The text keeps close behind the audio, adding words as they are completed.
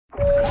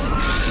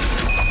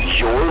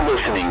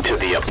listening to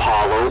the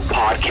Apollo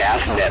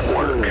Podcast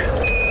Network.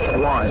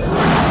 One.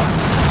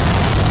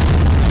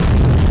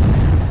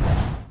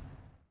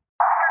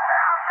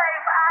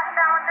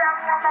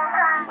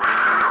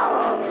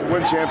 To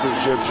win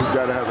championships, you've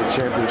got to have a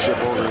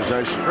championship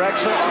organization.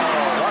 Drexel,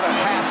 what a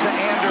pass to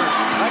Anders.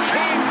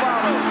 Hakeem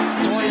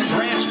follows. Dorian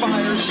Branch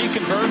fires, he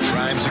converts.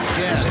 Grimes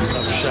again.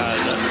 Tough shot.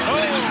 Oh,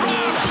 it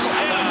drops.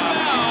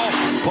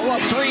 And Pull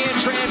up three in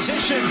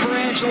transition for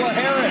Angela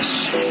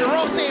Harris.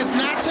 Jerome says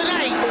not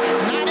tonight,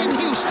 not in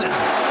Houston.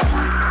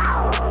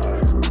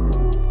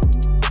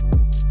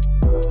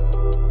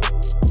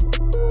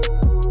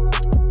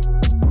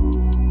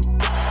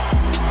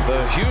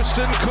 The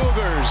Houston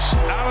Cougars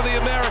out of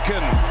the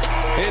American,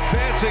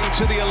 advancing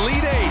to the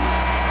Elite Eight.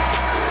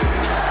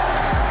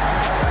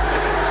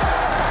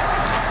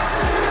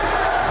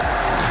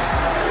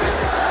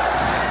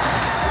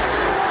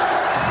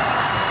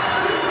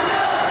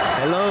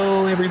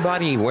 Hello,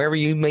 everybody, wherever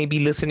you may be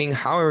listening,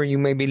 however you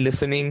may be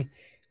listening.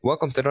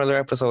 Welcome to another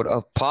episode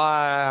of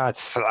Pod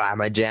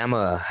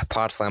Slamma-Jamma.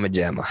 Pod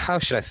Slamma-Jamma. How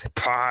should I say?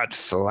 Pod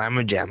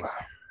Slamma-Jamma.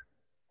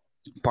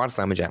 Pod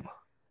Slamma-Jamma.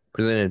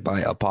 Presented by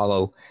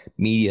Apollo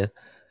Media,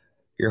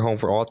 your home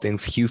for all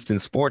things Houston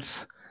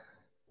sports.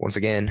 Once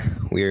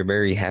again, we are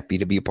very happy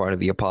to be a part of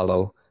the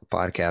Apollo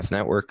Podcast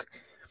Network.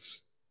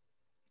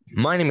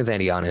 My name is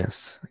Andy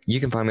Yanez. You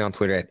can find me on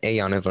Twitter at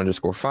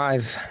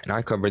 @Yanez_5, and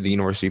I cover the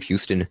University of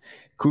Houston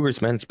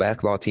Cougars men's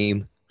basketball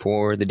team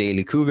for the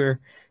Daily Cougar,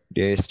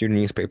 the student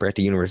newspaper at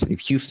the University of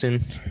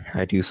Houston.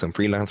 I do some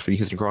freelance for the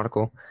Houston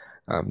Chronicle.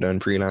 I've done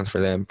freelance for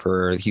them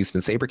for the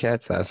Houston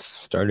SaberCats. I've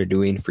started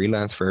doing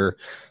freelance for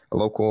a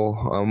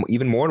local,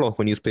 even more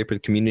local newspaper,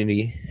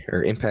 community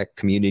or impact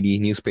community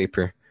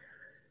newspaper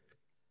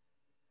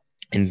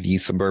in the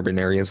suburban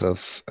areas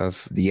of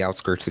the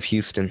outskirts of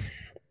Houston.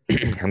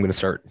 I'm going to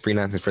start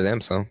freelancing for them.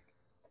 So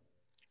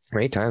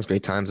great times,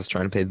 just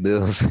trying to pay the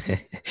bills.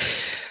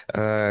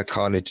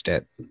 College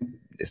debt.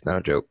 It's not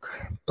a joke.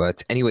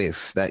 But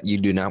anyways, that you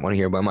do not want to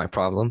hear about my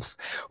problems.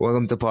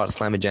 Welcome to Pod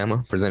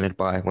Slamma-Jamma, presented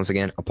by, once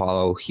again,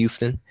 Apollo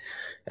Houston.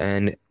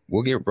 And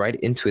we'll get right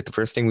into it. The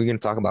first thing we're going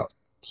to talk about,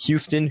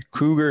 Houston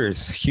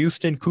Cougars.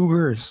 Houston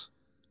Cougars.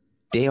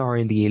 They are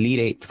in the Elite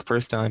Eight for the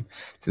first time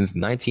since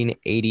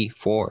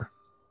 1984.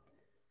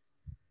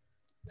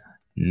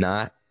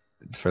 Not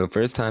for the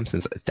first time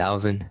since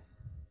 1,000,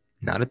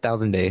 not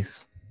 1,000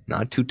 days,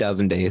 not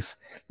 2,000 days,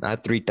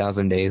 not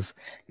 3,000 days,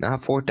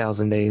 not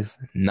 4,000 days,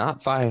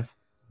 not 5,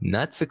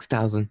 not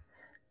 6,000,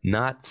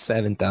 not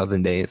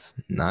 7,000 days,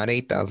 not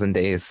 8,000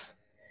 days,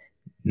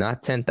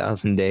 not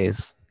 10,000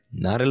 days,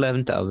 not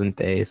 11,000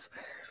 days,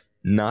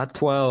 not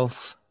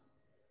 12,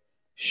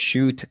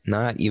 shoot,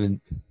 not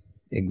even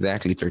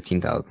exactly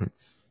 13,000.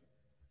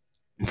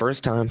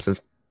 First time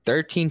since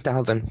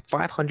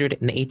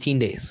 13,518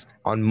 days.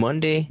 On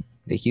Monday,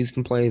 the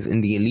Houston plays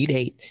in the Elite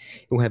Eight.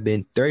 It will have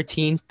been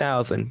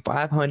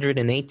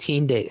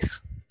 13,518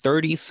 days,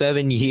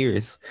 37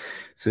 years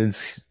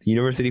since the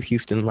University of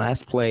Houston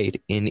last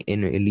played in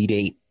an Elite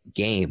Eight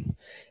game.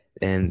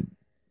 And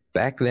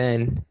back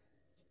then,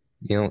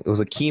 it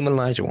was Akeem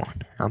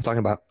Olajuwon. I'm talking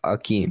about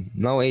Akeem.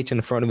 No H in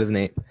the front of his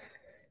name.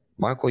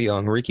 Michael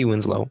Young, Ricky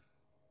Winslow,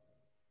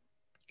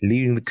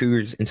 leading the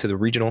Cougars into the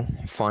regional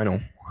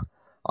final.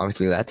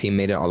 Obviously, that team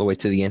made it all the way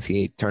to the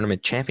NCAA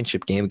tournament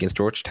championship game against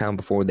Georgetown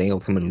before they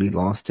ultimately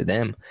lost to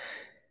them.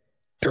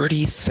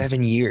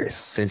 37 years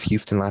since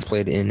Houston last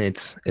played in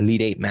its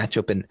Elite Eight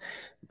matchup. And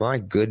my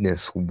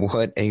goodness,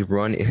 what a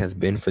run it has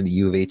been for the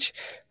U of H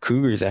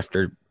Cougars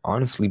after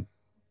honestly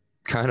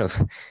kind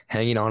of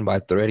hanging on by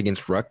a thread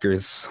against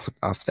Rutgers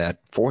off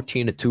that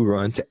 14-2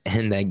 run to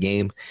end that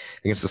game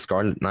against the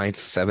Scarlet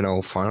Knights,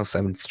 7-0, final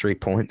 7 straight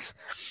points.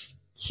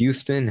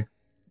 Houston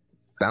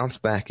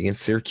bounced back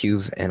against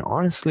Syracuse, and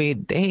honestly,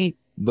 they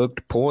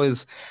looked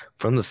poised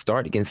from the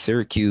start against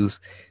Syracuse.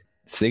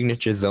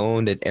 Signature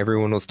zone that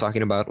everyone was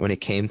talking about when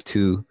it came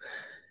to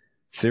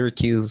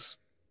Syracuse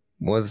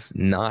was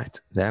not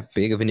that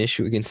big of an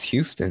issue against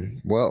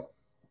Houston. Well,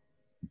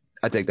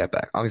 I take that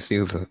back.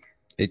 Obviously,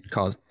 it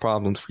caused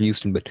problems for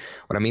Houston, but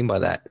what I mean by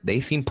that, they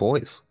seemed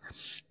poised.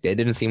 They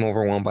didn't seem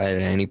overwhelmed by it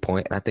at any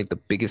point, and I think the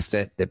biggest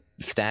stat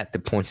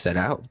that points that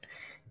out,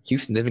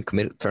 Houston didn't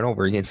commit a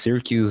turnover against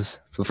Syracuse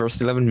for the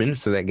first 11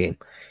 minutes of that game.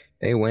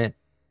 They went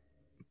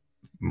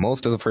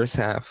most of the first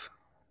half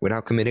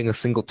without committing a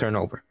single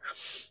turnover.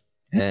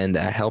 And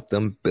that helped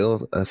them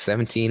build a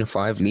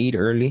 17-5 lead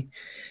early.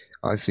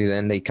 Obviously,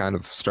 then they kind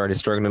of started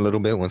struggling a little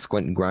bit when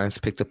Quentin Grimes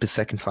picked up his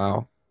second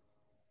foul.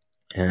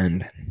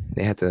 And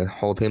they had to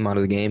hold him out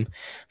of the game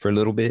for a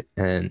little bit.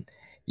 And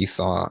you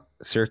saw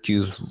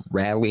Syracuse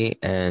rally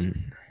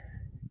and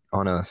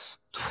on a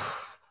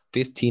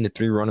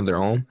 15-3 run of their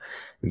own.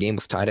 The game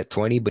was tied at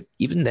 20, but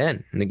even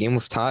then, when the game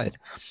was tied,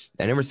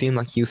 that never seemed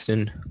like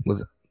Houston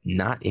was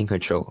not in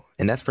control.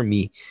 And that's for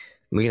me,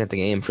 looking at the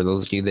game. For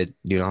those of you that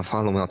do not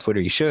follow me on Twitter,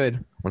 you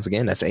should. Once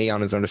again, that's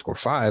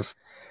 @Yanez_5.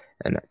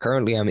 And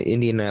currently I'm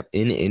in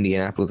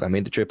Indianapolis. I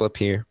made the trip up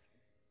here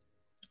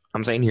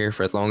I'm saying here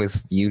for as long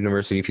as the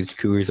University of Houston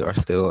Cougars are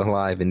still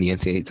alive in the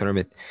NCAA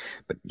tournament.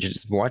 But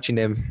just watching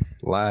them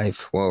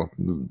live, well,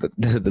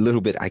 the little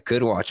bit I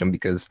could watch them,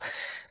 because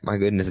my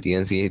goodness, the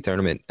NCAA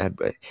tournament had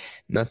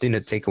nothing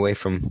to take away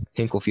from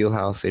Hinkle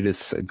Fieldhouse. It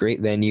is a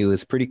great venue.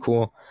 It's pretty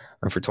cool.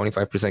 And for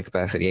 25%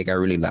 capacity, it got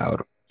really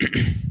loud.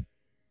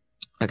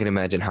 I can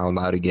imagine how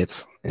loud it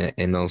gets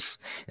in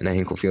a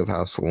Hinkle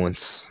Fieldhouse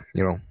once,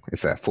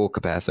 it's at full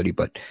capacity,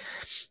 but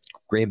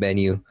great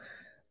venue.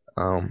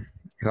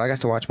 So I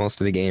got to watch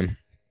most of the game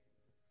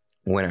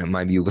when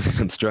my view was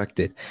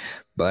obstructed,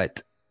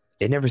 but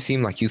it never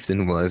seemed like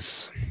Houston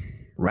was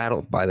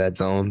rattled by that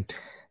zone.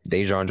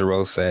 Dejan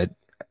Jarreau said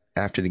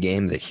after the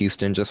game that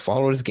Houston just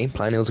followed his game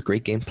plan. It was a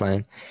great game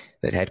plan.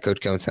 That head coach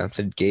Kevin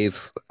Sampson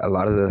gave a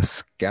lot of the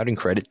scouting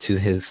credit to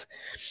his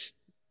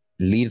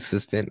lead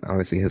assistant,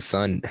 obviously his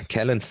son,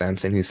 Kellen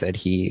Sampson, who said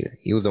he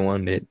was the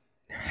one that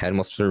had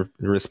most of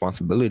the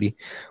responsibility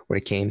when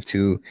it came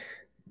to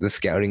the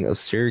scouting of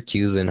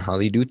Syracuse and how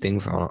they do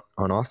things on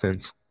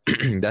offense.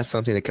 That's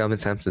something that Kelvin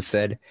Sampson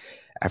said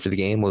after the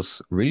game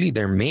was really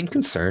their main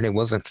concern. It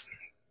wasn't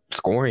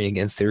scoring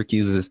against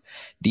Syracuse's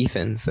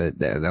defense.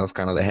 That was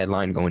kind of the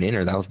headline going in,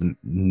 or that was the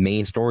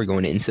main story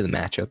going into the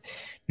matchup.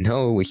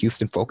 No, what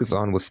Houston focused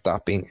on was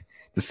stopping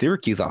the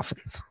Syracuse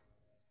offense.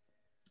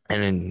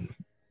 And then,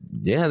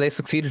 yeah, they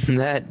succeeded in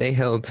that. They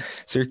held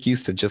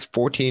Syracuse to just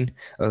 14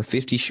 of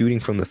 50 shooting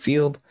from the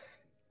field.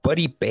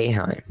 Buddy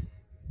Boeheim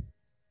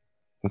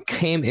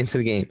came into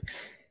the game.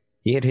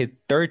 He had hit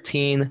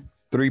 13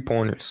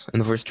 3-pointers in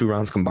the first 2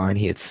 rounds combined.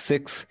 He had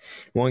 6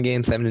 one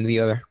game, 7 in the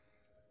other.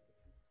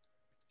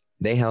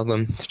 They held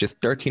him to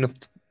just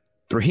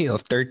 3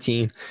 of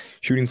 13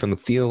 shooting from the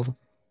field.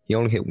 He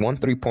only hit 1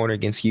 3-pointer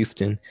against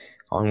Houston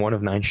on 1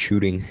 of 9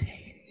 shooting.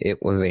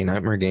 It was a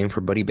nightmare game for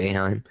Buddy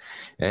Boeheim.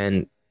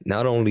 And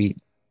not only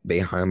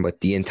Boeheim,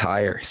 but the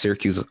entire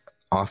Syracuse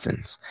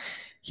offense.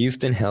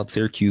 Houston held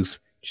Syracuse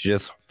to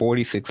just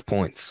 46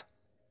 points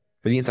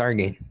for the entire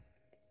game,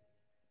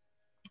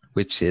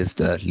 which is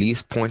the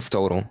least points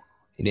total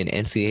in an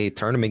NCAA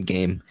tournament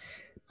game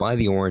by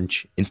the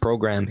Orange in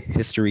program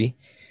history.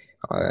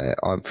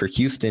 For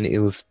Houston, it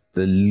was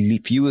the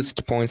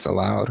fewest points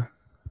allowed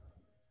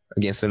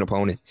against an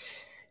opponent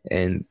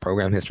in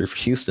program history for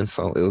Houston.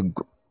 So it was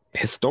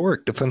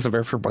historic defensive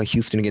effort by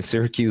Houston against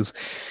Syracuse.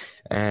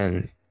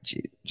 And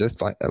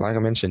just like I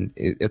mentioned,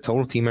 a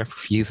total team effort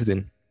for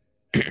Houston.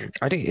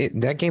 I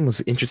think that game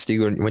was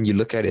interesting when you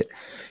look at it,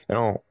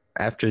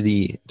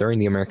 during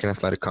the American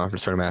Athletic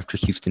Conference tournament, after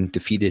Houston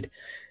defeated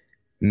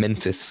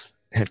Memphis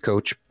head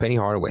coach Penny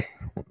Hardaway.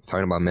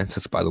 Talking about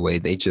Memphis, by the way,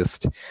 they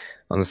just,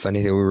 on the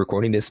Sunday that we were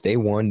recording this, they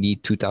won the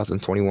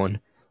 2021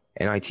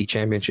 NIT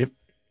championship.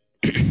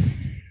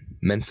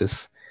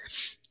 Memphis,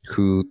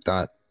 who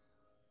thought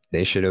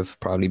they should have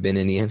probably been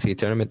in the NCAA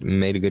tournament,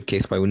 made a good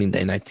case by winning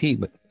the NIT,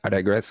 but I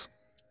digress.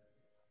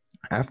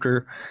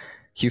 After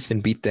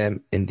Houston beat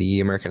them in the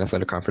American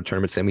Athletic Conference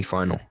tournament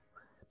semifinal,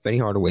 Penny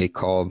Hardaway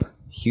called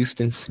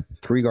Houston's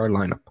 3-guard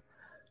lineup: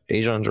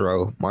 Dejan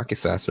Jarreau, Marcus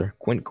Sasser,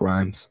 Quint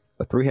Grimes,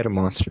 a 3-headed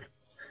monster.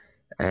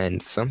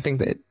 And something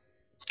that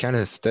kind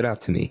of stood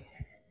out to me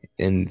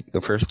in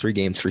the first 3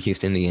 games for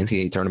Houston in the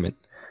NCAA tournament,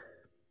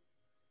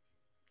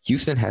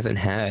 Houston hasn't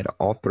had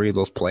all 3 of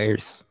those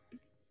players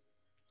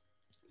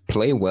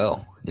play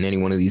well in any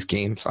one of these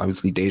games.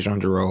 Obviously,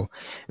 Dejan Jarreau in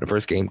the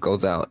first game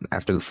goes out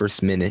after the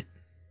first minute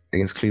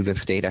against Cleveland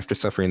State after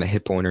suffering the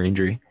hip pointer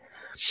injury.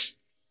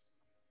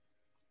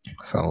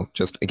 So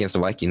just against the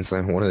Vikings,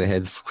 one of the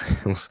heads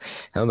was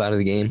held out of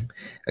the game.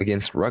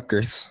 Against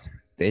Rutgers,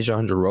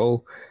 Dejan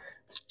Jarreau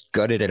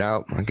gutted it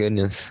out. My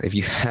goodness. If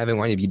you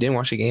didn't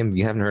watch the game, if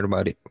you haven't heard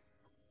about it,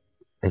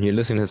 and you're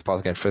listening to this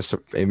podcast,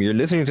 if you're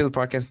listening to the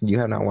podcast and you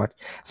have not watched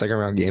second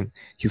round game,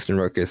 Houston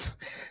Rutgers,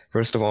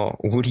 first of all,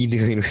 what are you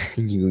doing?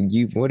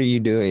 What are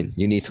you doing?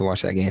 You need to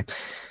watch that game.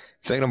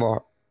 Second of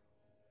all,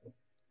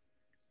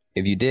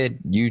 if you did,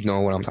 you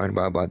know what I'm talking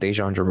about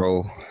Dejan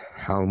Jarreau,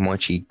 how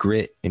much he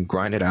grit and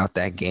grinded out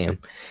that game.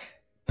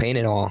 Pain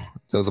it all.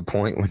 There was a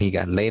point when he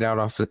got laid out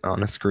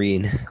on a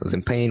screen, was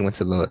in pain, went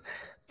to the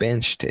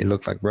bench. It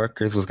looked like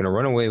Rutgers was going to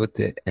run away with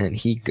it, and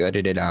he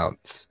gutted it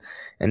out.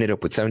 Ended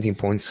up with 17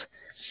 points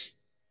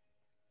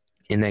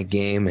in that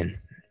game, and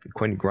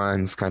Quentin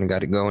Grimes kind of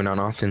got it going on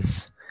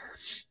offense.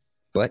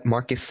 But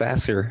Marcus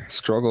Sasser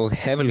struggled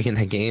heavily in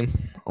that game,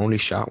 only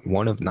shot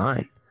 1 of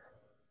 9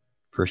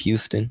 for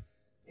Houston.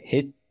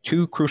 Hit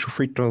 2 crucial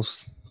free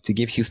throws to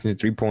give Houston a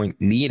 3-point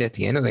lead at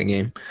the end of that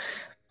game.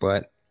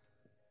 But,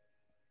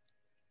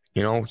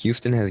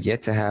 Houston has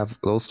yet to have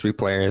those 3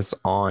 players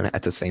on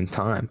at the same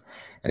time.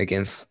 And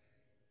against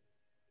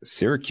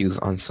Syracuse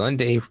on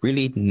Sunday,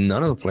 really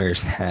none of the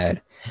players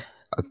had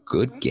a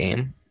good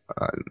game.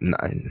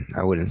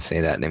 I wouldn't say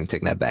that. Let me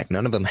take that back.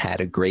 None of them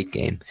had a great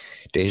game.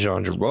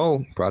 Dejan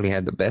Jarreau probably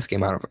had the best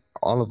game out of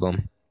all of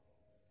them.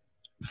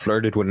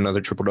 Flirted with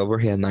another triple-double.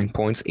 He had 9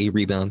 points, 8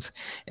 rebounds,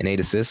 and 8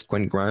 assists.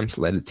 Quentin Grimes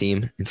led the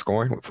team in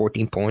scoring with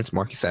 14 points.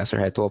 Marcus Sasser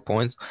had 12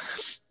 points.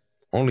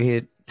 Only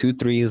hit 2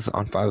 threes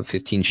on 5 of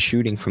 15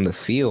 shooting from the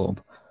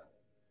field.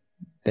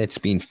 that's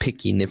being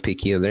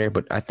nitpicky there.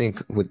 But I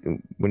think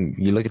when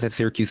you look at that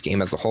Syracuse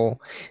game as a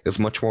whole, it was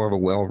much more of a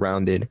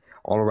well-rounded,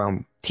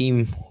 all-around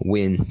team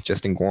win.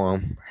 Justin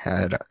Guam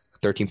had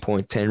 13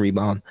 point, 10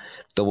 rebound,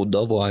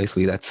 double-double.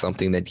 Obviously, that's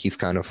something that he's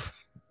kind of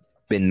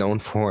been known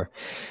for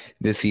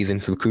this season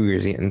for the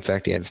Cougars. In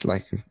fact, he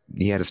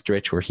had a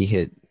stretch where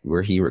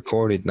he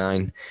recorded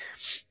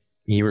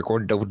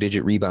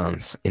double-digit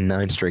rebounds in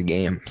 9 straight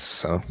games.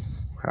 So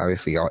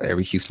obviously,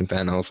 every Houston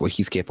fan knows what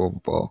he's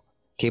capable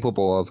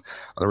of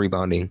on the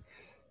rebounding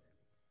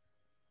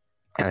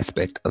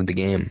aspect of the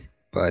game.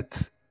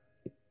 But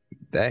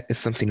that is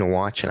something to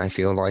watch, and I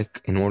feel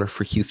like in order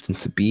for Houston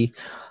to be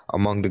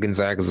among the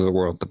Gonzagas of the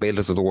world, the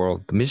Baylors of the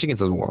world, the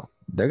Michigans of the world,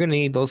 they're going to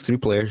need those 3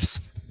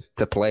 players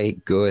to play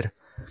good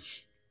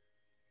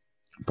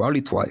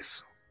probably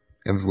twice,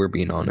 if we're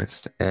being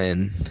honest.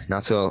 And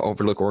not to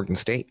overlook Oregon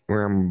State,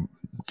 where I'm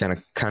going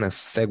to kind of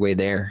segue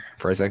there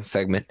for a second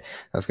segment.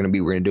 We're going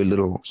to do a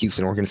little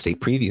Houston-Oregon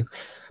State preview.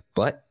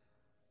 But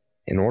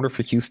in order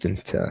for Houston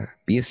to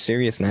be a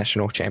serious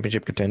national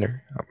championship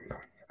contender,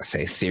 I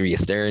say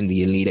serious, they're in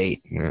the Elite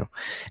Eight.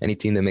 Any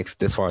team that makes it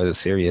this far is a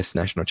serious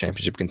national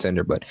championship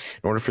contender. But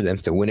in order for them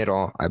to win it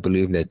all, I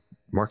believe that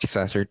Marcus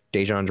Sasser,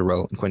 Dejan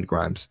Jarreau, and Quentin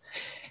Grimes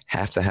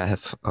have to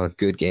have a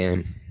good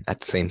game at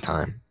the same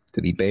time.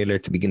 To be Baylor,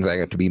 to be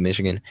Gonzaga, to be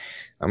Michigan.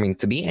 I mean,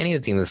 to be any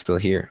of the teams that's still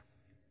here,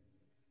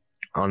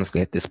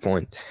 honestly, at this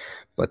point.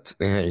 But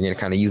you're going to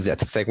kind of use that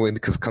to segue,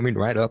 because coming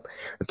right up,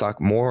 we'll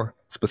talk more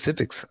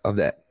specifics of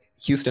that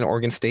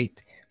Houston-Oregon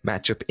State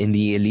matchup in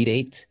the Elite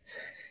Eight.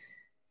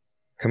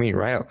 Coming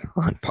right up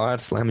on Pod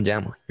Slam and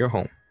Jamma, your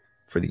home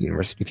for the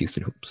University of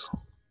Houston Hoops.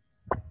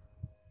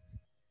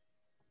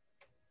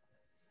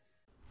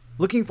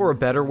 Looking for a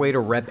better way to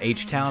rep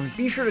H-Town?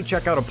 Be sure to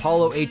check out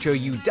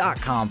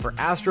ApolloHOU.com for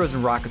Astros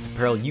and Rockets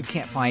apparel you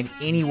can't find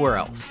anywhere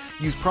else.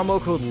 Use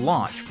promo code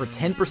LAUNCH for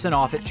 10%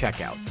 off at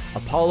checkout.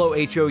 Apollo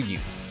HOU.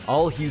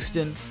 All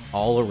Houston,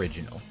 all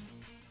original.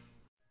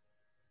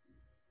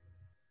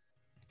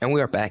 And we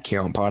are back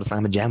here on Pod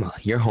Slam and Jamma,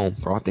 your home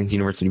for all things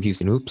University of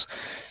Houston Hoops.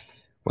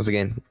 Once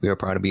again, we are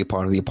proud to be a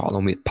part of the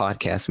Apollo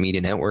Podcast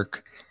Media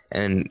Network.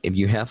 And if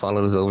you have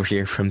followed us over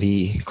here from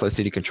the Clutch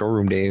City Control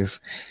Room days,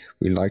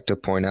 we'd like to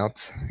point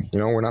out,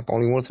 we're not the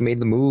only ones who made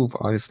the move.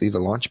 Obviously, the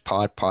Launch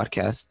Pod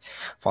podcast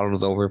followed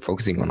us over,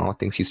 focusing on all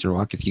things Houston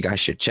Rockets. You guys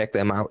should check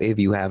them out if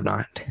you have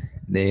not.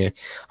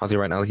 Obviously,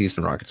 right now, the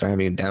Houston Rockets are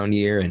having a down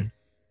year and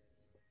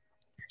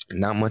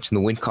not much in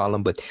the win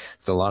column, but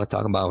there's a lot to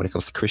talk about when it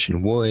comes to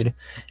Christian Wood.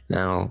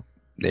 Now,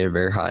 they're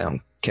very high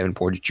on Kevin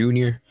Porter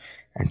Jr.,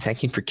 and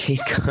tanking for Cade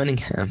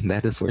Cunningham.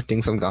 That is where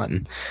things have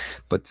gotten.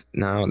 But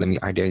now,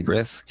 I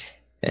digress,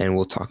 and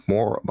we'll talk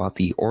more about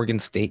the Oregon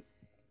State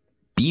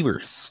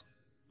Beavers.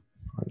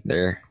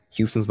 Their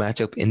Houston's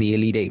matchup in the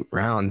Elite Eight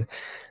round.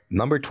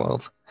 Number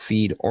 12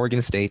 seed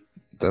Oregon State.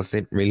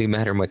 Doesn't really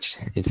matter much.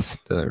 It's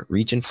the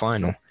region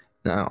final.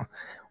 Now,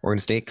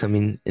 Oregon State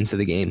coming into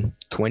the game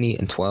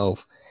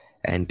 20-12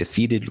 and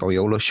defeated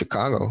Loyola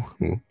Chicago.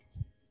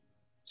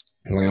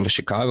 Loyola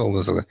Chicago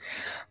was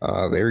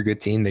a very good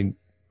team. They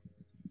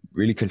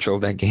really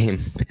controlled that game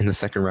in the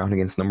second round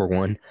against number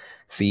 1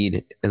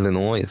 seed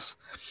Illinois.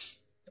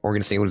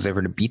 Oregon State was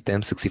able to beat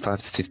them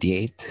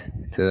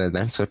 65-58 to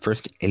advance to the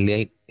first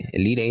Elite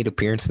Eight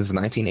appearance since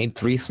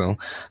 1983. So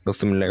no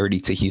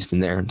similarity to Houston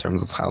there in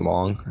terms of how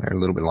long, or a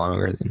little bit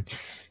longer than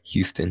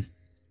Houston,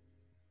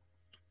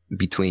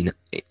 between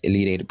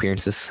Elite Eight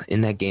appearances.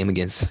 In that game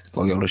against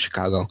Loyola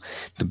Chicago,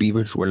 the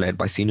Beavers were led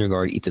by senior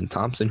guard Ethan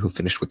Thompson, who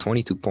finished with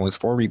 22 points,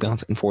 4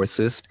 rebounds, and 4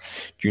 assists.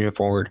 Junior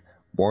forward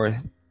Boris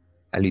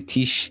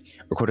Alitish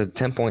recorded a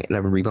 10-point,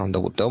 11-rebound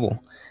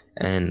double-double.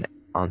 And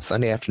on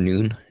Sunday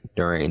afternoon,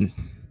 during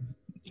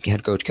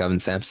head coach Kelvin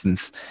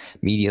Sampson's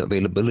media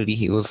availability,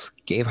 he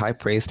gave high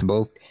praise to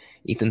both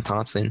Ethan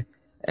Thompson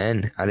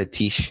and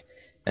Alitish.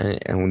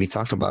 And when he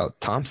talked about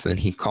Thompson,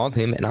 he called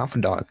him an alpha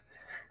dog.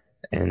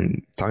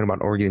 And talking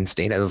about Oregon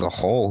State as a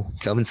whole,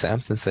 Kelvin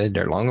Sampson said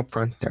they're long up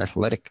front, they're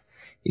athletic.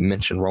 He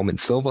mentioned Roman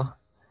Silva,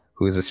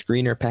 who is a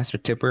screener, passer,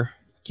 tipper.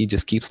 He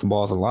just keeps the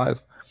balls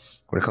alive.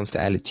 When it comes to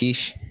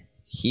Alitish,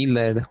 he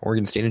led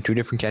Oregon State in 2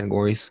 different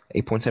categories,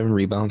 8.7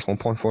 rebounds,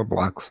 1.4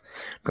 blocks.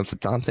 When it comes to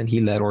Thompson, he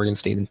led Oregon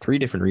State in 3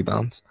 different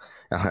rebounds,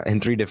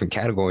 in 3 different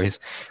categories,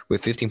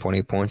 with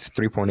 15.8 points,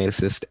 3.8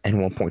 assists, and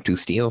 1.2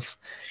 steals.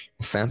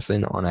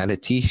 Sampson on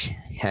Alitish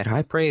had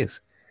high praise.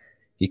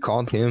 He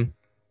called him,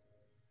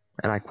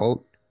 and I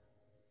quote,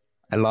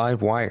 a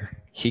live wire.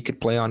 He could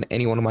play on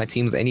any one of my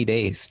teams any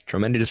days.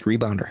 Tremendous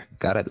rebounder.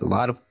 Got a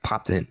lot of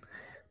pop to him.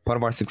 Part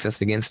of our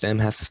success against them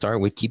has to start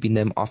with keeping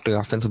them off the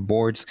offensive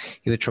boards.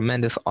 He's a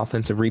tremendous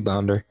offensive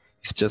rebounder.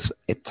 He's just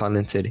a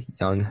talented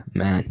young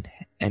man,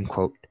 end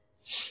quote.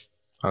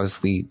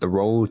 Obviously, the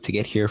road to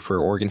get here for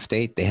Oregon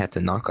State, they had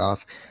to knock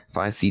off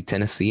 5 seed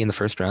Tennessee in the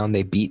first round.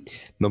 They beat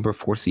number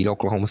 4 seed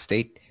Oklahoma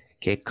State.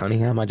 Cade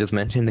Cunningham, I just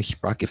mentioned, the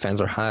Rocket fans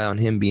are high on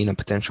him being a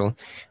potential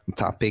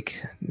top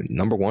pick,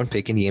 number 1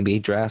 pick in the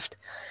NBA draft.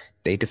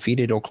 They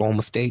defeated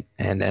Oklahoma State,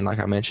 and then, like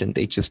I mentioned,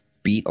 they just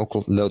beat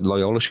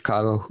Loyola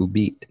Chicago, who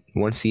beat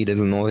 1 seed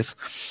Illinois.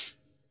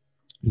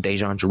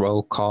 Dejan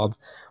Giroux, Cobb.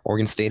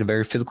 Oregon State, a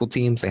very physical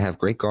teams. They have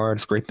great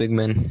guards, great big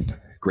men,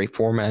 great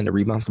foreman that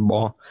rebounds the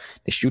ball.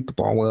 They shoot the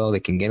ball well. They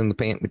can get in the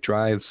paint with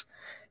drives.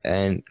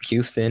 And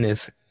Houston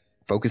is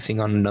focusing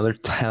on another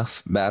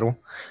tough battle.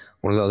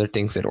 One of the other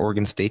things that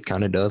Oregon State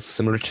kind of does,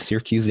 similar to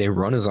Syracuse, they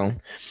run a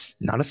zone.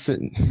 I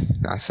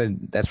said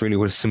that's really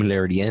where the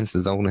similarity ends.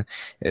 The zone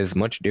is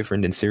much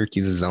different than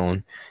Syracuse's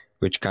zone,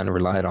 which kind of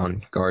relied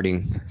on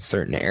guarding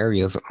certain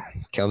areas.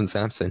 Kelvin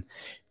Sampson,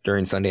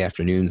 during Sunday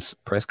afternoon's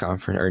press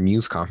conference or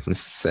news conference,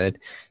 said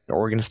the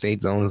Oregon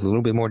State zone is a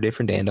little bit more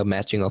different. They end up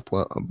matching up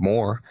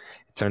more.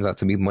 It turns out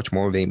to be much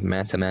more of a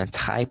man-to-man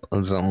type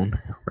of zone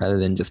rather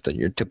than just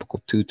your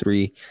typical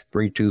 2-3,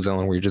 3-2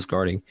 zone where you're just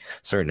guarding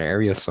certain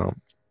areas. So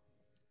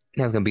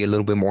that's going to be a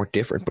little bit more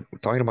different.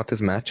 But talking about this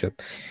matchup,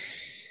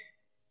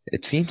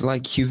 it seems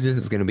like Houston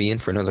is going to be in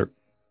for another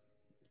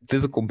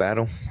physical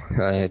battle.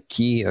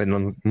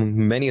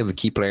 Many of the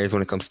key players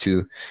when it comes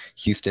to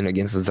Houston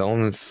against the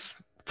zone is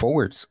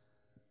forwards.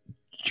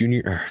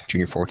 Senior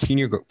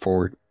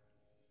forward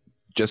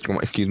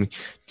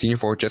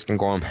Justin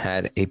Gorham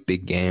had a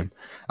big game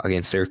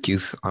against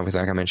Syracuse. Obviously,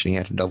 like I mentioned, he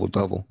had a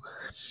double-double.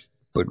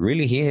 But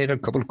really, he hit a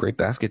couple of great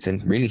baskets,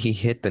 and really he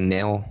hit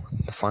the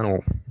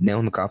final nail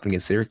in the coffin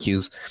against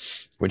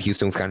Syracuse when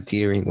Houston was kind of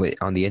teetering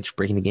on the edge,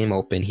 breaking the game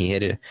open. He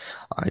hit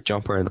a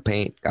jumper in the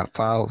paint, got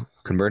fouled,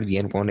 converted the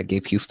end one that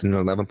gave Houston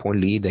an 11-point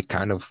lead that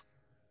kind of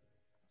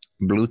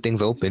blew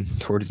things open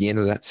towards the end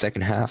of that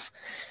second half.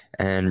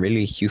 And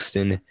really,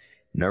 Houston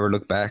never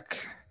looked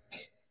back.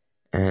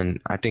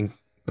 And I think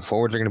the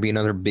forwards are going to be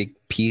another big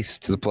piece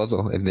to the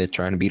puzzle if they're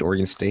trying to beat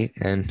Oregon State.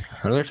 And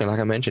another thing, like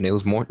I mentioned, it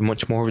was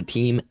much more of a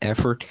team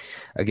effort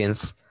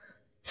against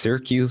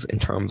Syracuse in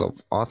terms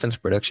of offense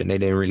production. They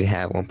didn't really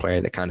have one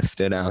player that kind of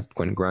stood out.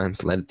 Quentin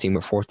Grimes led the team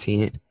with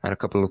 14, had a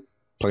couple of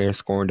players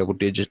scoring double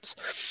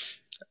digits.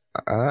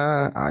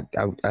 I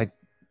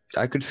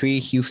could see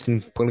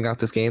Houston pulling out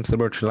this game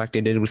similar to like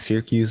they did with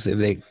Syracuse if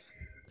they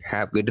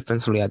have good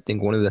defensively. I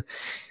think one of the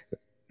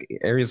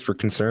areas for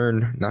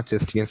concern, not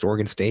just against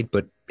Oregon State,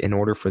 but in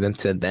order for them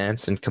to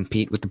advance and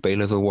compete with the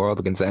Baylors of the world,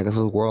 the Gonzagas of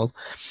the world,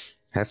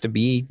 has to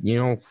be,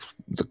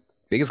 the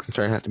biggest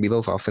concern has to be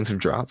those offensive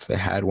drops. They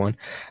had one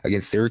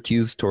against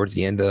Syracuse towards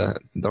the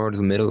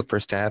middle of the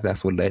first half.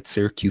 That's what let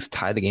Syracuse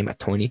tie the game at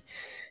 20.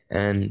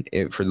 And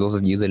for those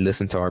of you that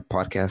listened to our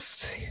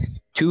podcast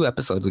 2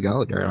 episodes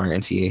ago during our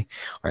NCAA,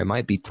 or it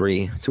might be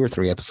 2 or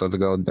 3 episodes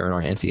ago during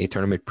our NCAA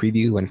tournament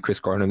preview when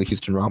Chris Gardner of the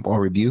Houston Round Ball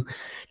Review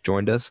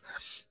joined us,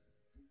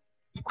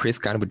 Chris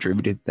kind of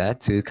attributed that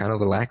to kind of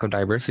the lack of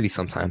diversity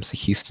sometimes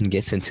Houston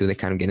gets into. They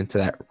kind of get into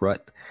that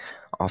rut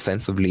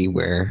offensively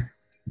where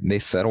they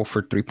settle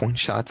for 3-point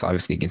shots.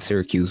 Obviously, against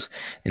Syracuse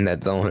in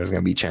that zone, there's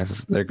going to be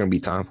chances. There's going to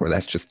be time where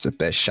that's just the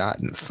best shot,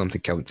 and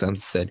something Kelvin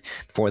Sampson said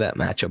for that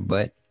matchup.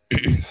 But,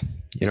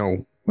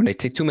 when they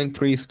take too many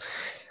threes,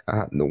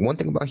 the one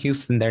thing about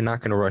Houston, they're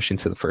not going to rush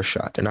into the first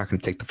shot. They're not going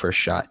to take the first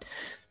shot.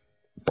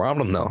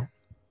 Problem, though,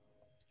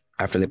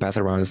 after they pass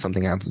it around is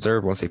something I've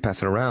observed. Once they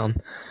pass it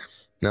around,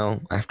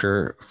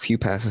 after a few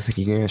passes,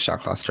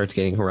 shot clock starts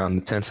getting around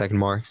the 10-second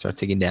mark, start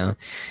ticking down.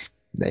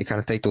 They kind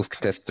of take those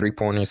contested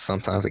 3-pointers.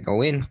 Sometimes they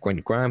go in.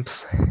 Quentin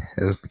Grimes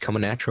has become a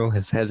natural.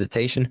 His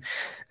hesitation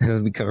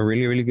has become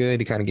really, really good.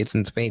 He kind of gets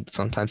into paint, but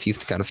sometimes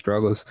Houston kind of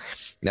struggles.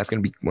 That's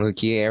going to be one of the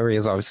key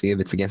areas, obviously,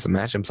 if it's against a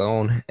matchup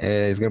zone.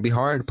 It's going to be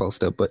hard to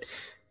post up, but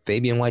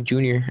Fabian White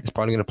Jr. is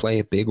probably going to play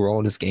a big role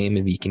in this game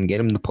if he can get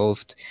him in the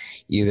post,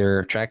 either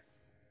attract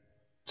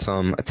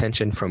some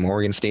attention from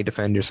Oregon State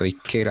defenders so he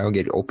can kick it out and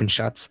get open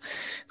shots.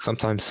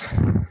 Sometimes,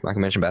 like I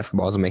mentioned,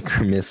 basketball is a make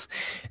or miss.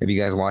 If you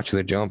guys watch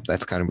the jump,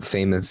 that's kind of a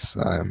famous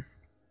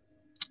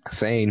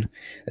saying.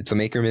 It's a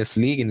make or miss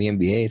league in the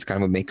NBA. It's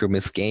kind of a make or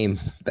miss game.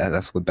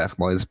 That's what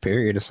basketball is,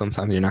 period.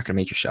 Sometimes you're not going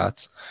to make your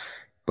shots.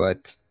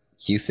 But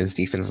Houston's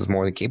defense is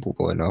more than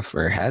capable enough,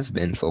 or has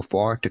been so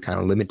far, to kind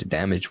of limit the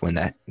damage when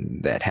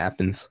that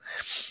happens.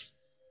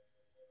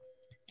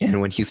 And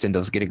when Houston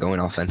does get it going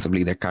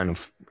offensively, they're kind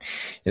of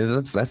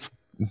that's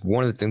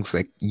one of the things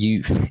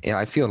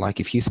I feel like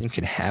if Houston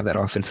can have that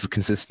offensive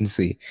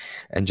consistency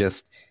and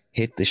just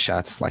hit the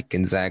shots like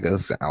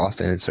Gonzaga's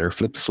offense or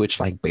flip the switch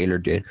like Baylor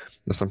did,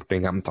 that's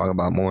something I'm talking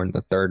about more in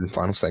the third and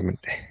final segment.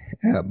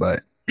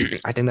 But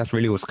I think that's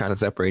really what's kind of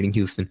separating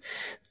Houston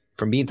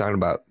from being talked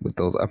about with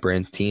those upper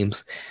end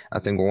teams. I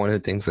think one of the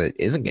things that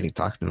isn't getting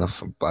talked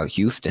enough about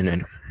Houston,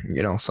 and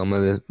some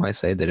of it might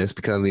say that it's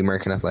because of the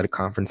American Athletic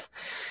Conference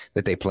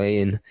that they play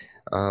in,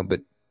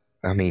 but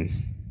I mean,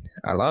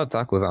 a lot of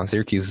talk was on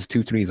Syracuse's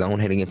 2-3 zone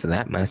heading into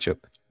that matchup.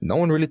 No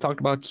one really talked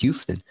about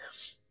Houston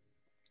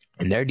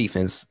and their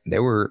defense. They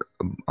were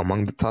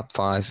among the top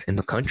 5 in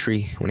the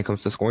country when it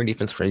comes to scoring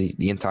defense for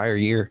the entire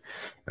year.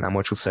 And not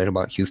much was said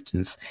about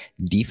Houston's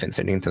defense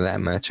heading into that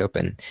matchup.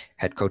 And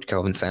head coach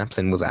Kelvin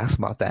Sampson was asked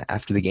about that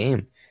after the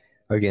game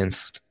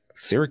against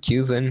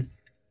Syracuse. And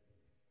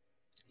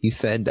he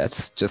said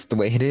that's just the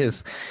way it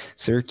is.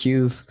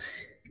 Syracuse,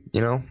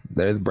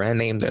 they're the brand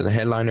name. They're the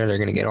headliner. They're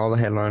going to get all the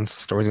headlines.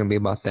 The story's going to be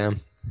about them.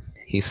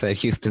 He said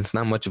Houston's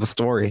not much of a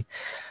story.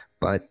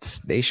 but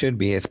they should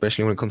be,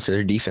 especially when it comes to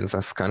their defense.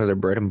 That's kind of their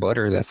bread and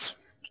butter. That's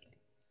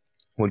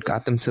what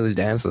got them to the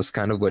dance. That's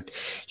kind of what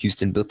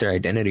Houston built their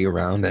identity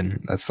around,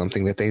 and that's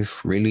something that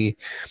they've really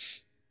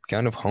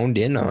kind of honed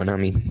in on. I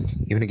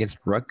mean, even against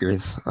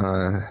Rutgers,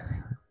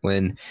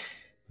 when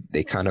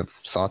they kind of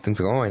saw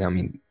things going, I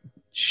mean,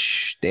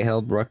 they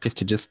held Rutgers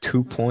to just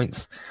 2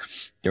 points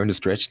during the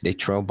stretch. They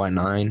trailed by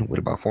 9 with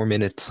about 4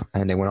 minutes,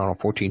 and they went on a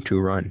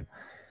 14-2 run.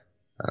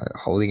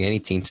 Holding any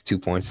team to 2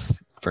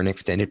 points for an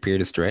extended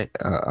period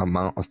of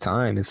amount of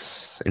time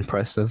is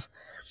impressive,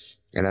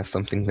 and that's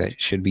something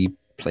that should be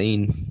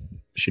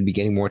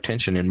getting more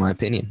attention, in my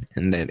opinion,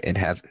 and that it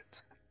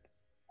hasn't.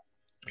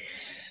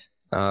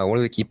 One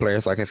of the key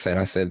players, like I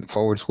said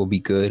forwards will be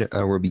good,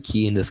 will be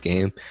key in this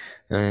game,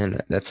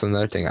 and that's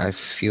another thing. I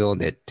feel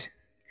that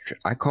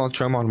I call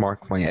Tremont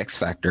Mark my X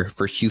factor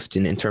for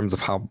Houston in terms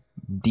of how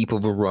deep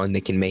of a run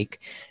they can make,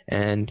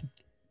 and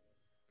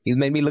he's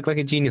made me look like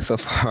a genius so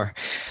far.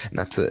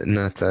 Not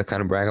to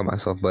kind of brag on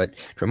myself, but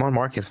Tremont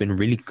Mark has been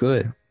really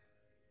good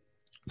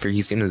for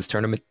Houston in this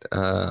tournament.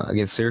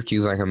 Against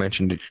Syracuse, like I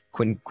mentioned,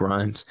 Quentin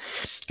Grimes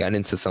got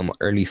into some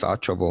early foul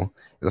trouble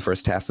in the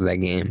first half of that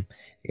game.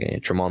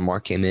 And Tremont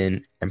Mark came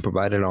in and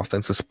provided an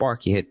offensive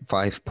spark. He hit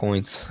 5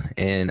 points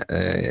in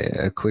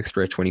a quick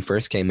stretch when he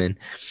first came in.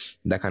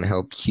 That kind of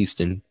helped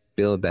Houston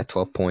build that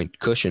 12-point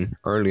cushion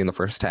early in the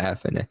first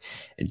half, and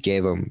it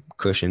gave them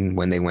cushion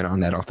when they went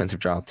on that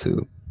offensive drive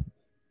to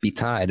be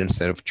tied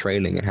instead of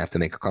trailing and have to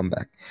make a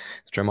comeback.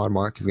 Tremont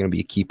Mark is going to be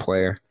a key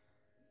player.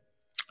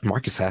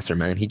 Marcus Sasser,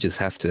 man, he just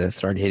has to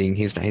start hitting.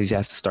 He has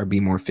to start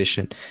being more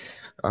efficient.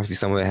 Obviously,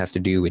 some of it has to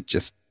do with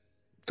just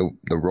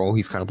the role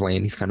he's kind of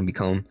playing. He's kind of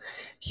become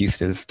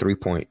Houston's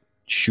 3-point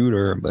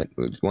shooter. But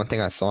one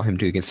thing I saw him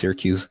do against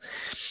Syracuse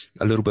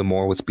a little bit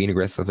more was being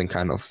aggressive and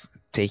kind of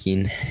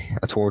taking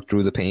a torch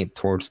through the paint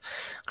towards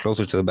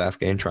closer to the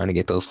basket and trying to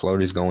get those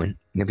floaters going.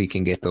 If he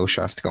can get those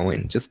shots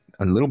going just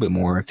a little bit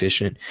more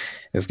efficient,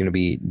 it's going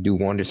to do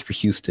wonders for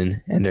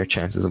Houston and their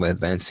chances of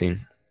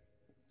advancing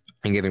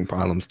and giving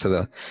problems to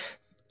the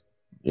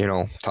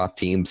top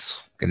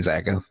teams,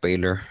 Gonzaga,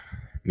 Baylor,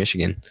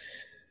 Michigan.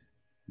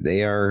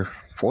 They are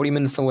 40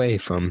 minutes away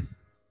from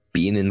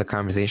being in the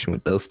conversation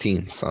with those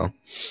teams. So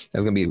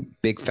that's going to be a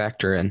big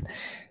factor. And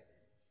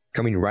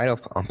coming right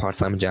up on Pod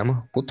Slam and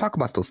Jamma, we'll talk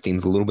about those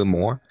teams a little bit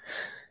more.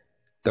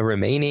 The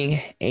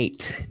remaining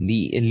 8,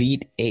 the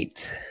Elite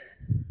 8,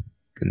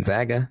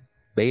 Gonzaga,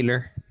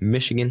 Baylor,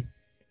 Michigan.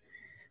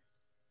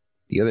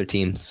 The other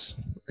teams,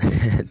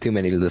 too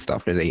many to list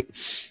off. There's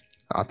 8.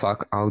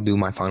 I'll do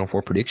my final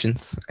 4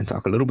 predictions and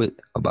talk a little bit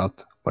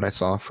about what I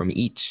saw from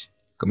each,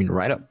 coming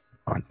right up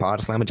on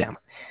Pod Slam and Jamma,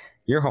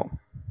 your home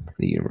for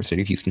the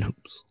University of Houston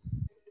Hoops.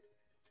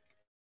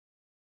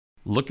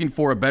 Looking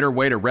for a better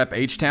way to rep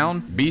H-Town?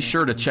 Be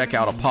sure to check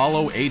out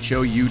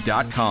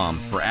ApolloHOU.com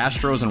for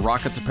Astros and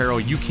Rockets apparel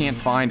you can't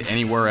find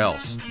anywhere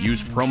else.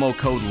 Use promo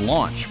code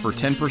LAUNCH for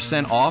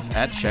 10% off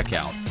at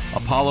checkout.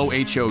 Apollo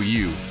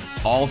HOU.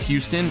 All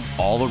Houston,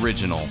 all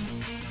original.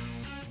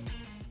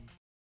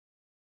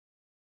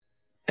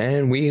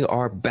 And we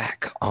are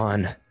back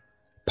on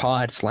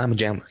Pod Slam and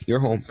Jamma, your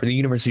home for the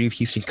University of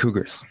Houston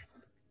Cougars.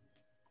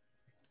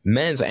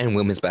 Men's and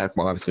women's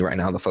basketball, obviously right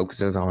now the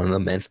focus is on the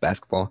men's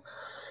basketball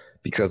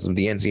because of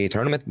the NCAA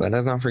tournament, but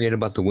let's not forget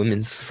about the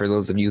women's. For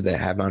those of you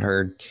that have not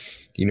heard,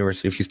 the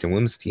University of Houston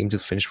women's team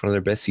just finished one of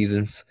their best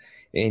seasons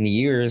in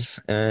years,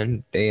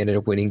 and they ended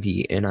up winning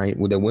the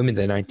women's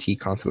NIT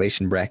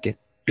consolation bracket.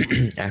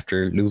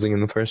 After losing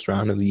in the first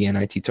round of the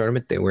NIT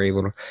tournament, they were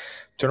able to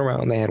turn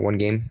around. They had one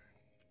game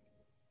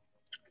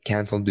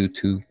canceled due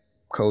to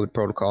COVID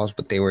protocols,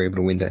 but they were able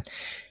to win that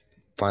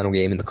final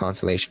game in the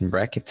consolation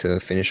bracket to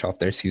finish off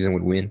their season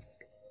with win.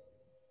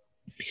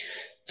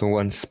 So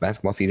once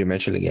basketball season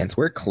eventually ends,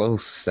 we're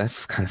close.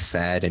 That's kind of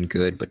sad and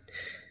good, but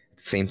at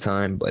the same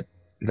time, but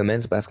the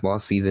men's basketball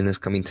season is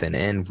coming to an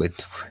end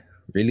with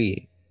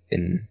really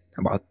in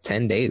about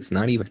 10 days,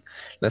 not even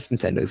less than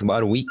 10 days,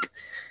 about a week.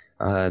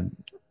 The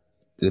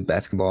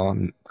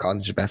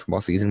college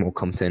basketball season will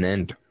come to an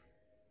end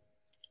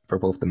for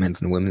both the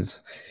men's and the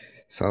women's.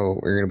 So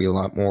we're going to be a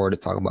lot more to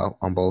talk about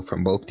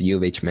from both the U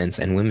of H men's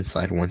and women's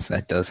side once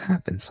that does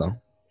happen. So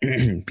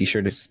be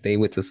sure to stay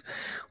with us.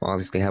 We'll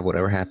obviously have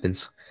whatever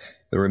happens,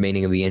 the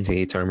remaining of the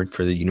NCAA tournament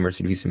for the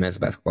University of Houston men's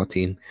basketball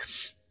team.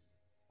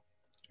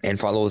 And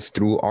follow us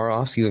through our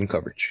off-season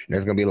coverage.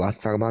 There's going to be a lot to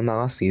talk about in the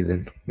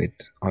off-season. With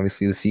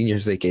obviously the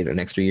seniors, they get an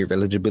extra year of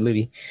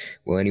eligibility.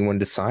 Will anyone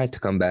decide to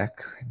come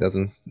back? It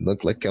doesn't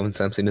look like Kevin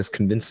Sampson is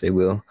convinced they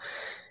will.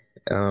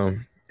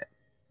 And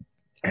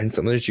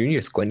some of the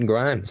juniors, Quentin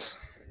Grimes,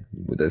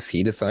 does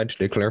he decide to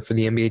declare for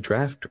the NBA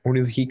draft, or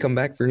does he come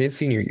back for his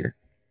senior year?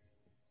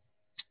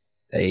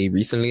 They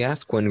recently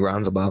asked Quentin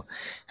Grimes about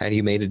had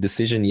he made a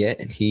decision yet,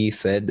 and he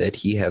said that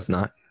he has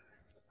not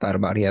thought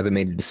about it. He hasn't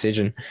made a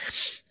decision,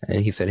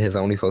 and he said his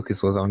only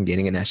focus was on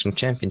getting a national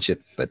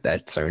championship, but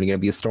that's certainly going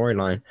to be a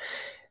storyline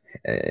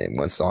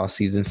once the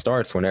offseason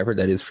starts, whenever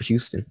that is for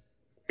Houston.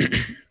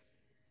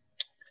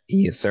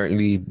 He has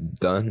certainly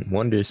done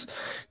wonders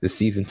this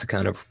season to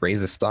kind of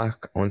raise the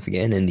stock once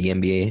again in the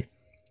NBA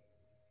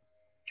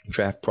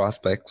draft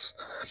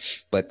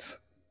prospects, but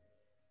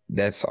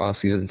that's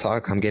off-season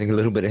talk. I'm getting a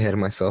little bit ahead of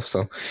myself,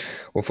 so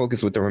we'll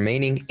focus with the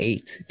remaining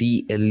 8,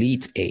 the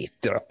Elite 8.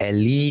 The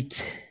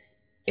Elite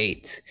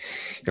 8.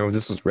 If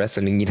this was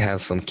wrestling, you'd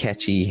have some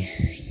catchy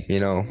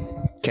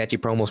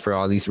promos for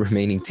all these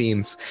remaining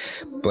teams.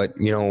 But,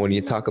 when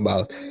you talk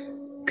about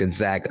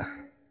Gonzaga,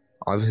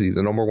 obviously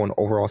the number 1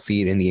 overall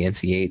seed in the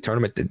NCAA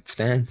tournament that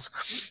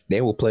stands, they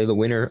will play the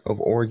winner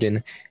of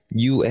Oregon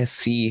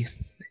USC,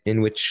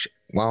 in which,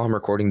 while I'm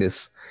recording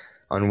this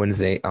on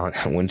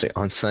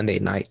Sunday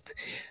night,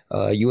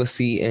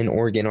 USC and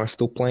Oregon are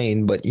still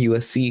playing, but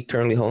USC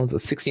currently holds a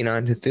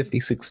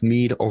 69-56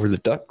 lead over the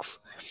Ducks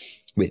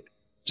with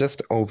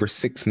just over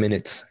 6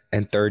 minutes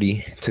and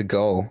 30 to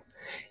go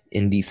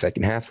in the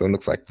second half. So it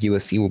looks like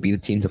USC will be the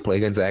team to play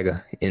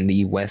Gonzaga in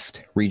the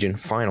West Region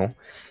Final.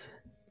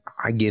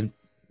 I give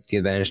the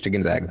advantage to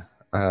Gonzaga.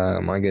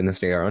 My goodness,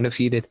 they are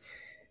undefeated.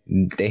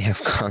 They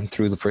have gone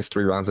through the first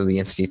 3 rounds of the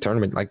NCAA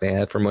tournament like they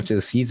had for much of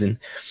the season.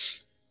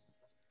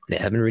 They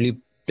haven't really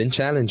been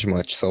challenged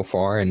much so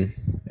far, and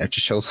that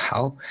just shows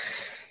how,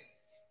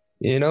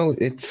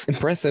 it's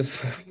impressive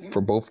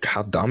for both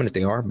how dominant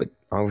they are, but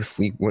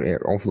obviously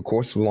over the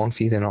course of a long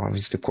season,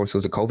 obviously, of course, it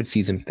was a COVID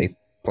season. They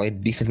played a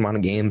decent amount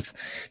of games,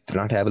 did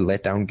not have a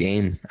letdown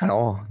game at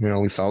all.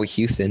 We saw with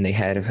Houston, they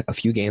had a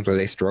few games where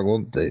they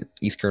struggled. The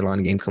East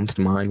Carolina game comes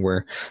to mind,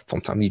 where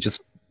sometimes you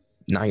just,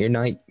 not your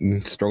night,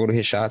 you struggle to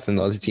hit shots, and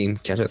the other team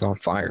catches on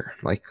fire,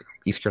 like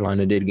East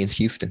Carolina did against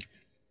Houston.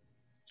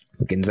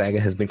 But Gonzaga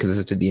has been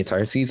consistent the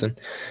entire season,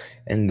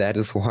 and that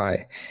is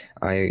why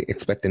I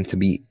expect them to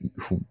be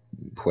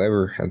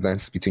whoever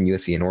advances between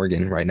USC and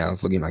Oregon right now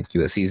is looking like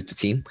USC is the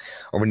team.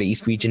 Over in the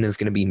East region is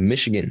going to be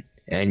Michigan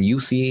and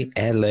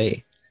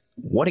UCLA.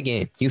 What a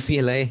game.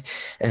 UCLA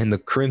and the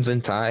Crimson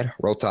Tide,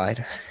 Roll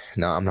Tide.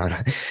 No, I'm not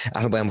an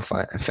Alabama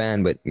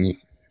fan, but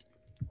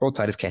Roll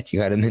Tide is catchy.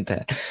 You got to admit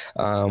that.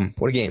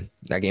 What a game.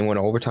 That game went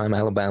to overtime.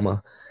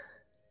 Alabama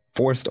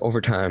forced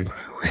overtime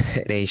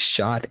with a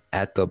shot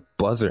at the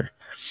buzzer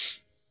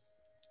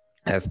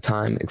as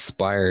time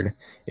expired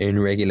in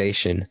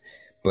regulation.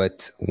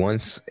 But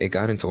once it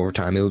got into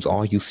overtime, it was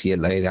all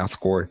UCLA. They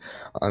outscored,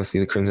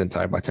 obviously, the Crimson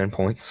Tide by 10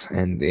 points,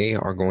 and they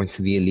are going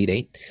to the Elite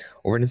 8.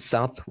 Over in the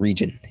South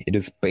region, it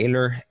is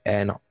Baylor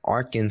and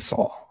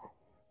Arkansas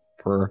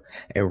for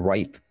a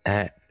right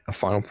at a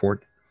Final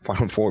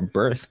Four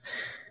berth.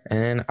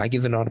 And I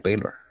give the nod to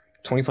Baylor.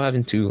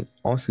 25-2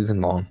 all season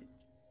long.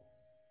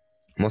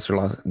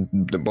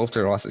 Both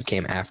their losses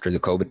came after the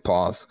COVID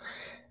pause,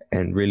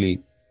 and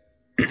really,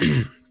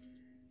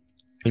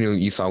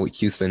 you saw with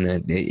Houston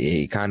that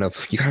you kind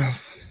of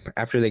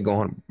after they go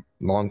on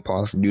long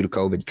pause due to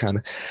COVID, you kind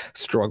of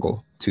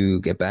struggle to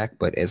get back.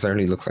 But it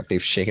certainly looks like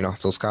they've shaken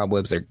off those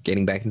cobwebs. They're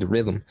getting back into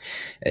rhythm,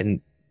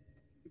 and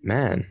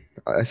man,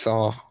 I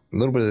saw a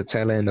little bit of the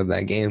tail end of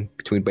that game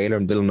between Baylor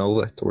and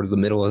Villanova towards the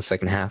middle of the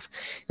second half.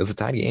 It was a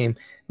tight game.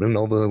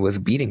 Villanova was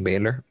beating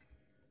Baylor.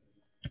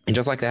 And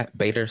just like that,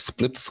 Baylor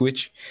flipped the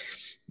switch,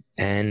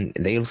 and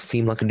they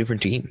seemed like a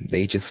different team.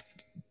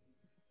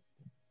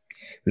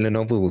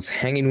 Villanova was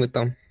hanging with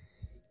them.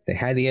 They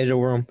had the edge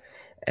over them,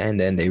 and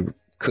then they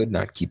could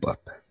not keep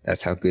up.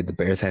 That's how good the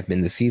Bears have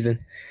been this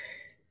season.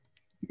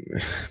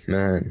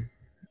 Man,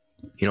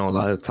 a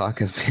lot of talk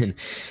has been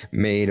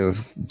made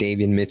of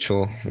Davion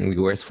Mitchell. He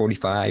wears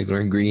 45, he's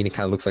wearing green. It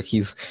kind of looks like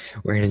he's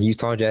wearing a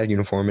Utah Jazz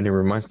uniform, and it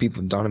reminds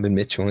people of Donovan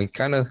Mitchell. He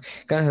kind of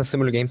has a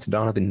similar game to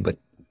Donovan, but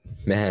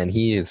man,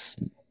 he is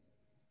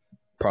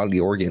probably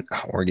Oregon.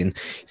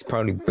 He's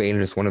probably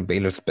one of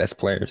Baylor's best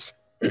players.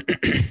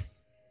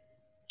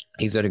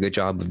 He's done a good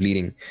job of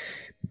leading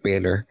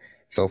Baylor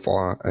so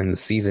far in the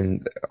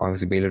season.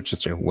 Obviously, Baylor's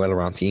just a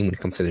well-rounded team when it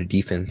comes to their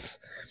defense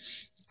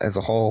as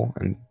a whole.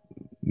 And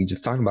we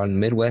just talked about in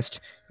the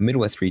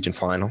Midwest region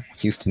final,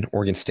 Houston,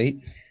 Oregon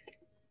State.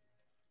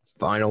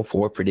 Final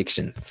Four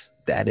predictions.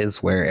 That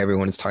is where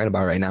everyone is talking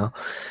about right now.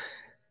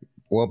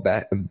 Well,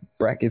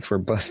 brackets were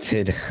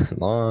busted a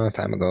long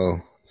time ago,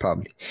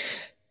 probably,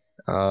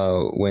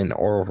 when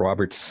Oral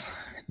Roberts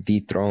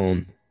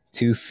dethroned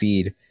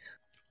 2-seed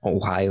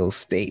Ohio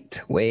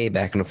State way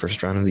back in the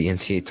first round of the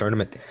NCAA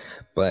tournament.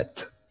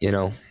 But,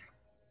 give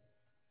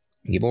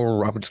Oral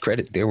Roberts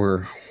credit. They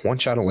were one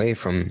shot away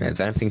from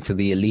advancing to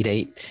the Elite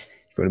 8. It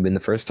would have been the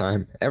first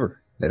time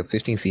ever that a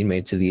 15 seed made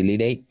it to the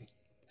Elite 8.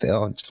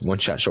 Fell just one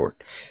shot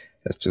short.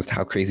 That's just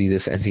how crazy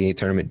this NCAA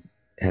tournament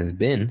has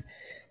been.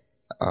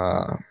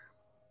 But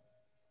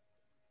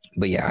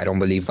yeah, I don't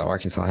believe that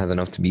Arkansas has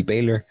enough to beat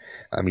Baylor.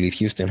 I believe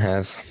Houston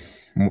has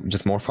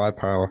just more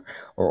firepower,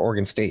 or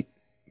Oregon State.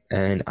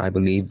 And I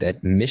believe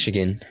that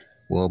Michigan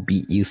will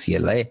beat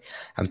UCLA. I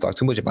haven't talked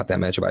too much about that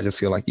matchup. I just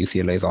feel like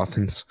UCLA's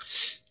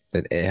offense,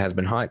 that it has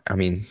been hot. I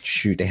mean,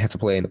 shoot, they had to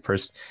play in the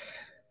first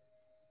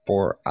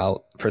four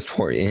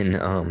in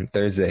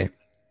Thursday.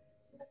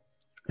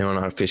 They're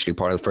not officially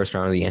part of the first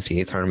round of the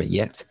NCAA tournament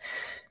yet.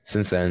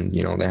 Since then,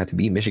 they had to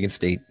beat Michigan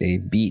State. They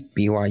beat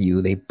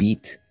BYU. They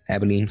beat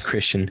Abilene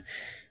Christian.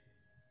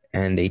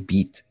 And they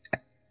beat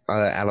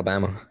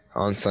Alabama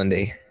on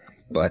Sunday.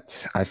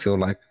 but I feel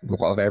like the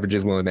law of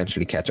averages will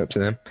eventually catch up to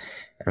them,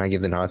 and I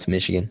give the nod to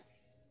Michigan.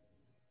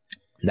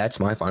 That's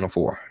my Final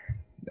Four.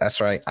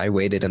 That's right. I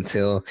waited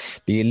until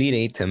the Elite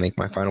Eight to make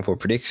my Final Four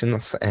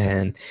predictions,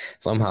 and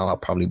somehow I'll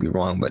probably be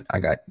wrong, but I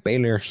got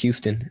Baylor,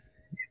 Houston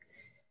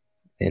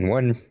in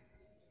one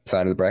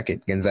side of the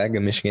bracket, Gonzaga,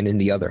 Michigan in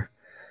the other.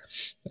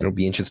 It'll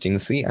be interesting to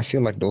see. I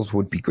feel like those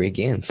would be great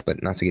games,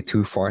 but not to get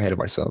too far ahead of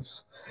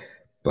ourselves.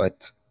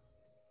 But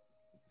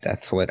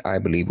that's what I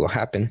believe will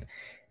happen.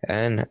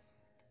 And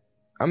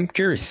I'm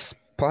curious,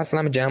 Pod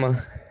Slamma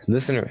Jamma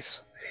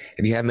listeners,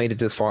 if you have made it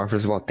this far,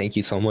 first of all, thank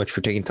you so much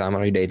for taking time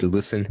out of your day to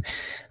listen.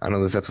 I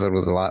know this episode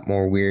was a lot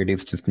more weird.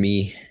 It's just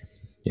me,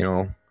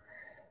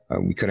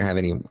 we couldn't have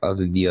any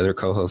of the other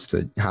co-hosts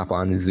to hop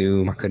on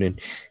Zoom. I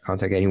couldn't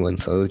contact anyone,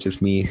 so it was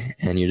just me,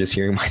 and you're just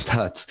hearing my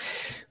thoughts,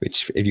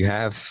 which if you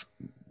have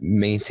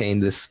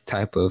maintained this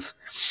type of,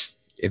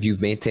 if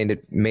you've maintained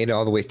it, made it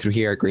all the way through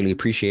here, I greatly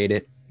appreciate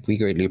it. We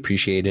greatly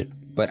appreciate it.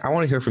 But I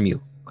want to hear from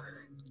you.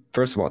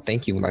 First of all,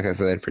 thank you, like I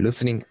said, for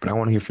listening, but I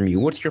want to hear from you.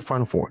 What's your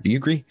Final Four? Do you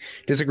agree?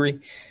 Disagree?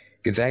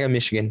 Gonzaga,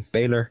 Michigan,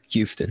 Baylor,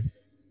 Houston.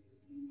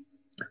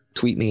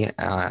 Tweet me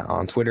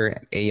on Twitter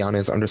at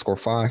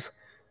 @Giannis_5.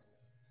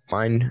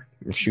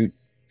 Shoot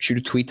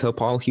a tweet to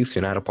Apollo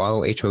Houston at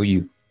Apollo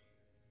HOU.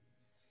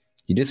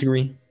 You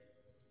disagree?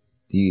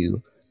 Do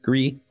you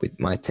agree with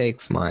my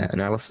takes, my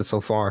analysis so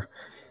far?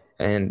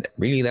 And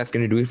really, that's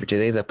going to do it for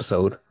today's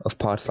episode of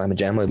Pod Slamma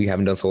Jamma. If you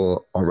haven't done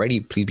so already,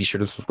 please be sure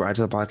to subscribe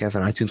to the podcast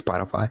on iTunes,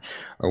 Spotify,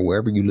 or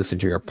wherever you listen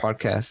to your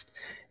podcast.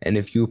 And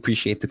if you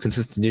appreciate the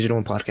consistent digital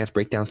and podcast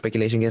breakdown,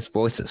 speculation, guest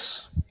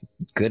voices,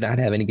 could not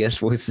have any guest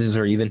voices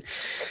or even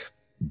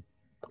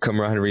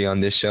camaraderie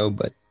on this show,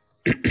 but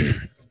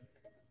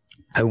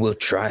I will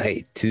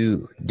try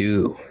to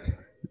do.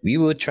 We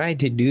will try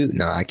to do.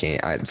 No, I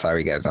can't. I'm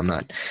sorry, guys. I'm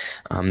not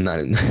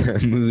in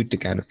the mood to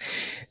kind of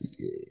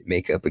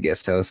make up a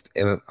guest host.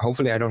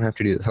 Hopefully, I don't have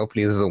to do this.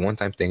 Hopefully, this is a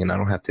one-time thing, and I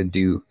don't have to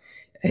do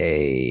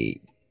a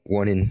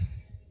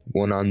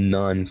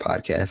one-on-none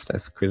podcast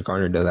as Chris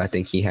Garner does. I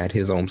think he had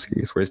his own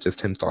series where it's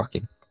just him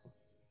talking.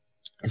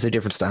 It's a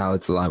different style.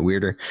 It's a lot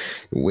weirder.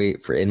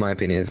 In my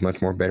opinion, it's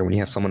much more better when you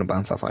have someone to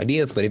bounce off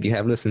ideas. But if you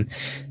have listened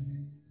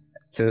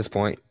to this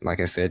point,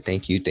 like I said,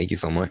 thank you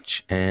so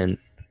much. And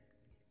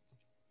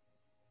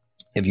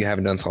if you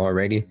haven't done so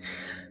already,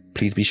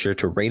 please be sure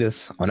to rate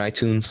us on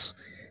iTunes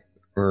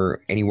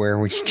or anywhere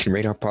where you can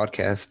rate our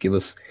podcast. Give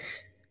us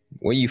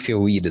what you feel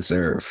we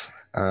deserve.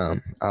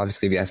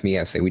 Obviously, if you ask me,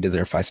 I say we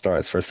deserve 5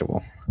 stars, first of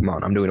all. Come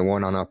on, I'm doing a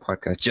one on our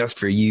podcast just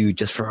for you,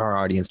 just for our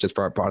audience, just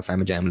for our Pod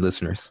Slamma Jamma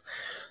listeners.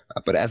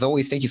 But as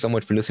always, thank you so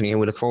much for listening, and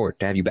we look forward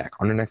to have you back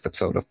on the next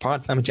episode of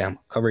Pod Slamma Jamma,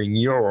 covering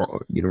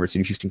your University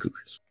of Houston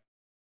Cougars.